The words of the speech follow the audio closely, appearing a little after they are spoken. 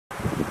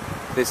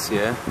this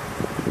year,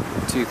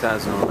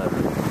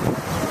 2011.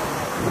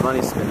 The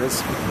Money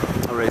Spinners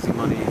are raising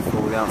money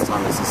for the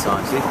Alzheimer's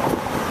Society.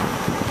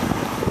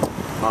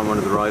 I'm one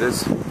of the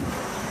riders,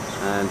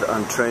 and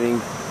I'm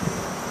training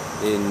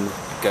in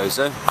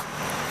Gozo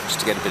just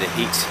to get a bit of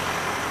heat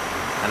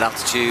and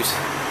altitude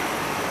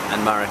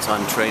and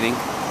maritime training.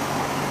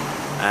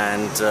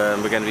 And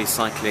we're going to be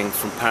cycling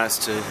from Paris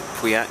to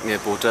Pauillac near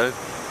Bordeaux,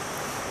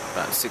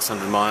 about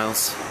 600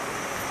 miles.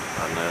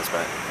 I don't know, it's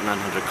about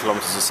 900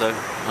 kilometers or so,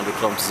 100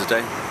 kilometers a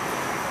day,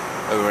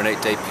 over an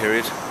 8-day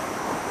period.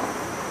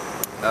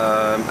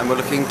 And we're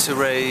looking to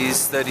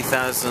raise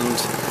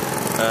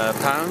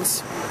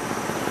 £30,000,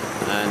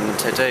 and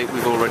to date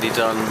we've already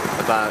done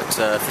about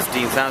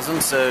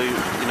 15,000, so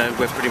you know,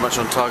 we're pretty much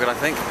on target, I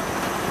think.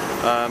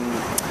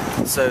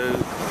 So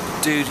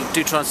do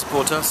try and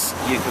support us.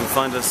 You can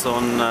find us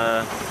on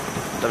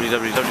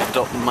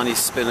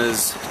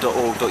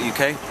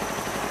www.moneyspinners.org.uk,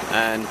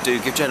 and do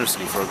give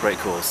generously for a great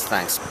cause.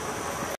 Thanks.